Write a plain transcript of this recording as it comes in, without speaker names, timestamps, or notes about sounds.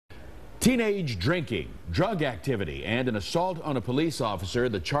Teenage drinking, drug activity, and an assault on a police officer,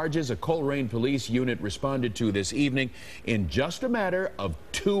 the charges a Colerain Police unit responded to this evening in just a matter of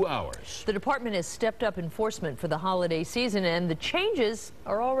 2 hours. The department has stepped up enforcement for the holiday season, and the changes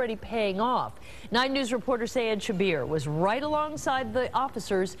are already paying off. 9 News reporter Sayed Shabir was right alongside the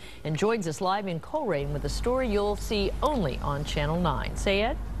officers and joins us live in Colerain with a story you'll see only on Channel 9.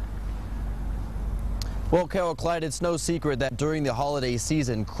 Sayed? Well, Carol, Clyde, it's no secret that during the holiday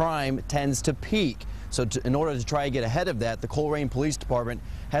season, crime tends to peak. So in order to try and get ahead of that, the Colerain Police Department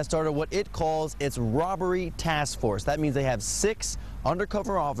has started what it calls its robbery task force. That means they have 6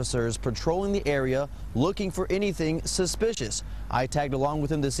 undercover officers patrolling the area looking for anything suspicious. I tagged along with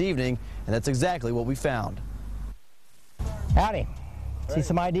them this evening, and that's exactly what we found. Howdy. See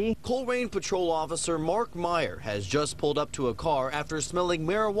some ID? Colerain Patrol Officer Mark Meyer has just pulled up to a car after smelling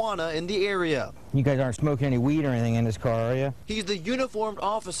marijuana in the area. You guys aren't smoking any weed or anything in this car, are you? He's the uniformed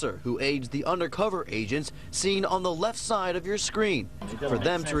officer who aids the undercover agents seen on the left side of your screen. For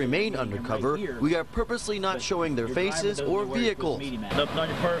them to remain undercover, we are purposely not showing their faces or vehicles. Nothing on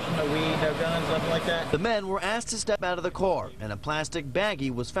your person, no weed, no guns, nothing like that? The men were asked to step out of the car, and a plastic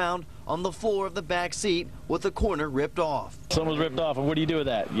baggie was found on the floor of the back seat with the corner ripped off. Something was ripped off, and what do you do with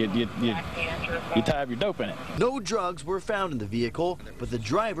that? You tie up your dope in it. No drugs were found in the vehicle, but the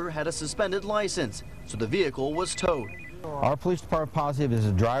driver had a suspended license, so the vehicle was towed. Our police department positive is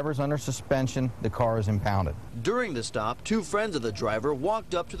the driver's under suspension, the car is impounded. During the stop, 2 friends of the driver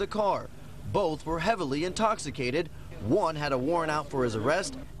walked up to the car. Both were heavily intoxicated. One had a warrant out for his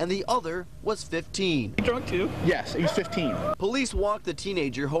arrest, and the other was 15. You drunk too? Yes, he's 15. Police walked the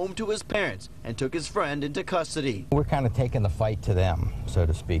teenager home to his parents and took his friend into custody. We're kind of taking the fight to them, so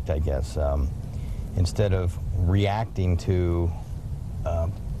to speak, I guess. Instead of reacting to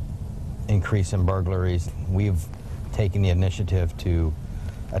increase in burglaries, we've taken the initiative to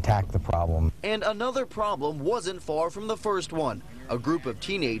attack the problem. And another problem wasn't far from the first one. A group of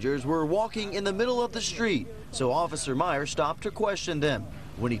teenagers were walking in the middle of the street, so Officer Meyer stopped to question them.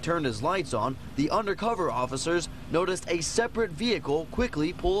 When he turned his lights on, the undercover officers noticed a separate vehicle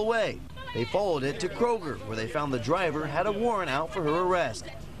quickly pull away. They followed it to Kroger, where they found the driver had a warrant out for her arrest.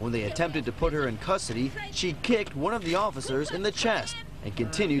 When they attempted to put her in custody, she kicked one of the officers in the chest and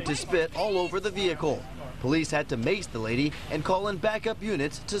continued to spit all over the vehicle. Police had to mace the lady and call in backup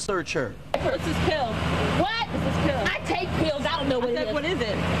units to search her. This is pills. What? This is pills. I take pills. I don't know what it is. What is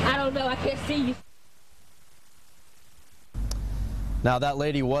it? I don't know. I can't see you. Now, that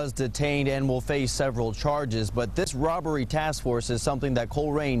lady was detained and will face several charges, but this robbery task force is something that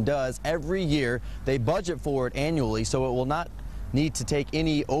Colerain does every year. They budget for it annually, so it will not need to take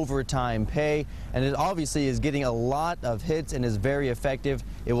any overtime pay, and it obviously is getting a lot of hits and is very effective.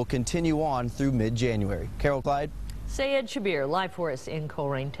 It will continue on through mid-January. Carol, Clyde? Sayed Shabir live for us in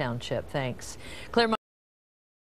Colerain Township. Thanks.